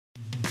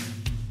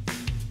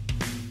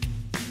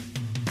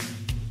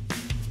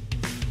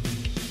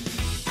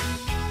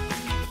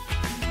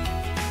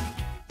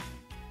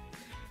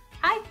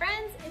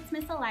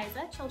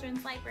Eliza,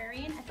 Children's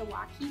Librarian at the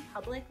Waukee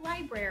Public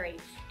Library,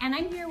 and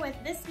I'm here with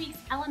this week's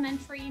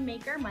Elementary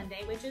Maker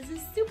Monday, which is a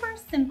super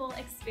simple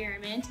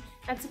experiment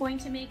that's going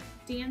to make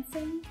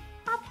dancing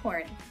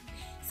popcorn.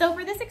 So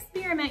for this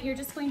experiment, you're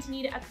just going to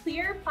need a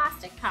clear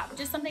plastic cup,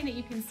 just something that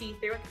you can see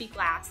through. It could be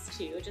glass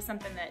too, just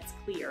something that's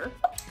clear.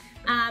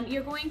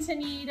 You're going to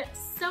need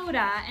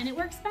soda, and it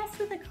works best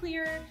with a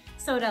clear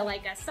soda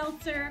like a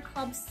seltzer,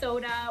 club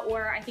soda,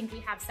 or I think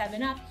we have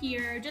 7-Up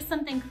here, just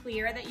something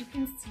clear that you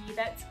can see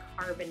that's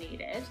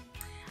carbonated.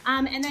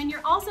 And then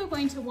you're also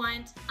going to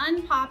want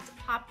unpopped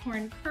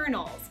popcorn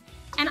kernels.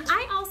 And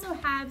I also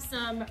have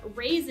some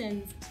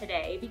raisins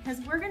today because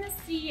we're gonna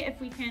see if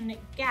we can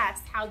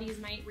guess how these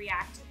might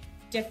react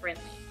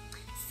differently.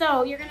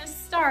 So you're gonna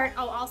start,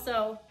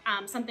 also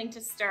something to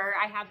stir.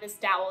 I have this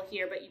dowel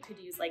here, but you could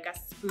use like a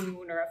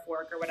spoon or a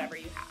fork or whatever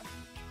you have.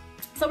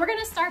 So we're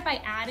gonna start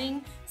by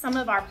adding some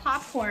of our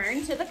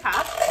popcorn to the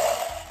cup.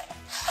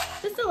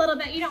 Just a little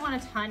bit, you don't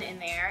want a ton in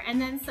there. And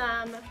then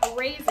some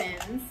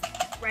raisins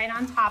right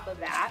on top of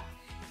that.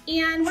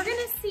 And we're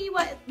gonna see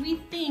what we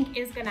think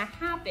is gonna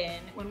happen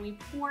when we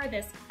pour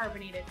this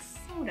carbonated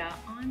soda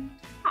on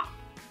top.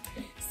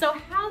 So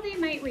how they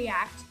might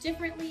react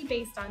differently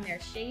based on their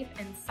shape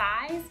and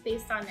size,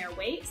 based on their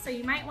weight. So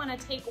you might wanna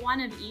take one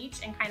of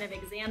each and kind of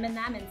examine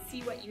them and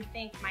see what you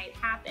think might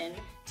happen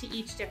to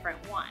each different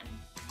one.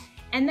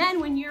 And then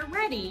when you're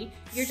ready,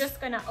 you're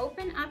just gonna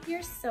open up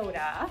your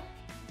soda.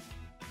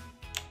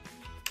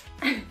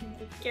 Be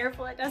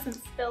careful it doesn't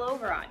spill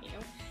over on you.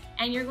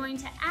 And you're going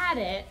to add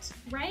it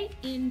right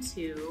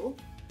into,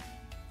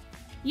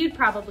 you'd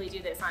probably do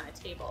this on a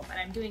table, but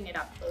I'm doing it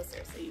up closer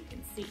so you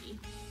can see.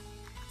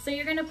 So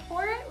you're gonna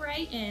pour it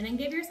right in and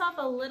give yourself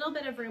a little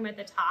bit of room at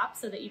the top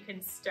so that you can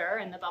stir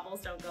and the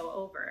bubbles don't go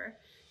over.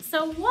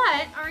 So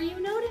what are you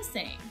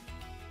noticing?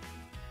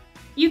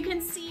 You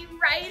can see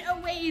right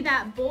away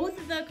that both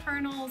the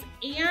kernels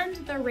and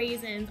the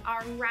raisins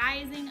are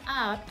rising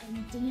up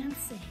and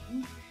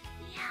dancing.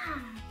 Yeah,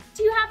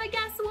 do you have a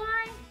guess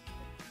why?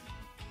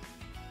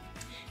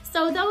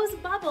 So those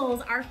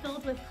bubbles are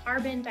filled with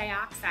carbon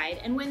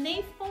dioxide, and when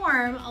they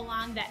form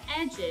along the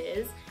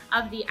edges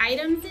of the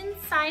items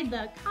inside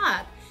the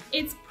cup,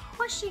 it's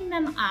pushing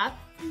them up,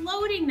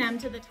 floating them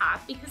to the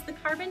top because the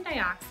carbon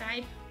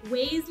dioxide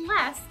weighs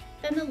less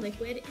than the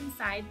liquid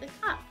inside the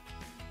cup.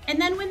 And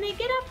then when they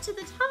get up to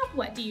the top,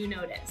 what do you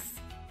notice?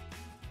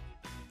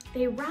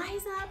 They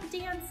rise up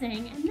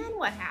dancing, and then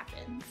what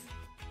happens?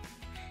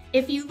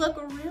 If you look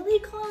really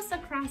close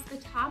across the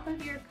top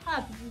of your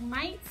cup, you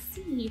might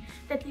see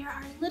that there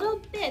are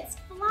little bits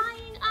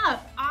flying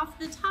up off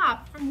the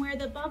top from where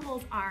the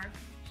bubbles are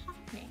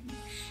popping.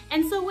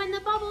 And so when the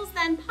bubbles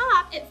then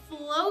pop, it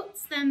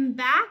floats them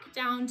back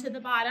down to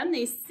the bottom.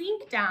 They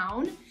sink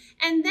down,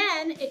 and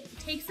then it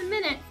takes a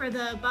minute for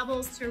the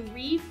bubbles to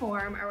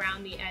reform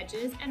around the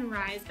edges and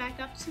rise back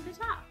up to the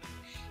top.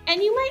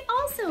 And you might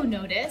also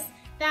notice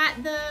that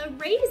the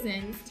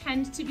raisins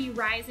tend to be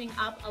rising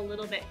up a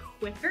little bit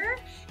quicker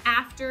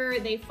after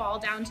they fall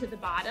down to the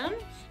bottom.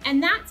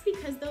 And that's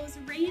because those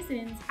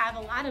raisins have a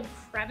lot of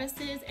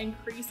crevices and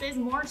creases,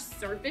 more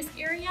surface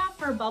area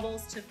for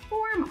bubbles to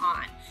form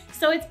on.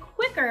 So it's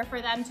quicker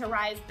for them to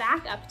rise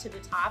back up to the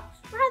top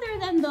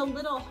rather than the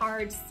little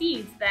hard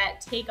seeds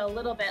that take a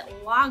little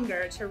bit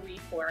longer to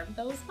reform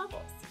those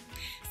bubbles.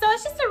 So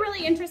it's just a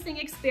really interesting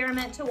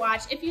experiment to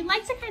watch. If you'd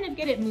like to kind of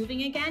get it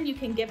moving again, you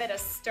can give it a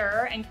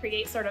stir and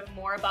create sort of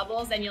more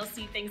bubbles, and you'll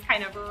see things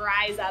kind of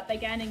rise up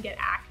again and get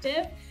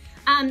active.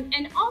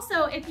 And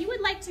also, if you would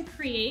like to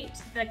create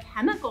the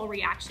chemical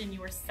reaction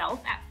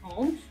yourself at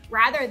home,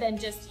 rather than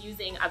just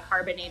using a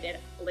carbonated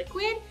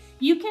liquid,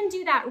 you can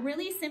do that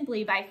really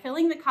simply by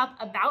filling the cup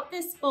about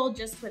this full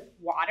just with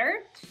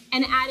water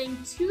and adding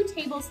 2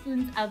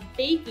 tablespoons of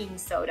baking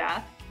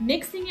soda,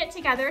 mixing it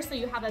together so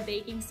you have a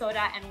baking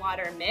soda and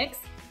water mix.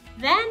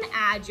 Then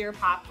add your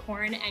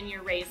popcorn and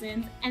your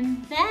raisins,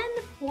 and then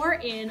pour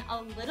in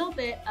a little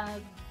bit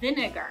of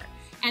vinegar.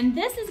 And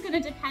this is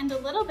gonna depend a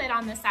little bit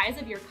on the size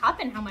of your cup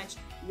and how much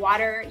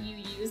water you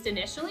used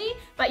initially,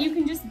 but you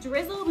can just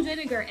drizzle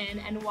vinegar in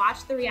and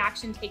watch the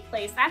reaction take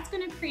place. That's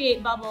gonna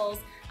create bubbles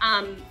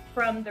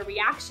from the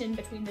reaction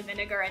between the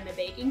vinegar and the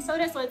baking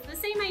soda. So it's the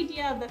same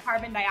idea of the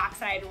carbon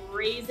dioxide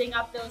raising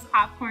up those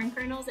popcorn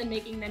kernels and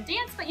making them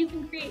dance, but you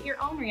can create your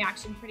own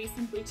reaction pretty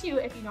simply too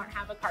if you don't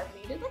have a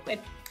carbonated liquid.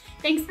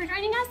 Thanks for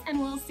joining us, and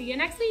we'll see you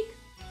next week.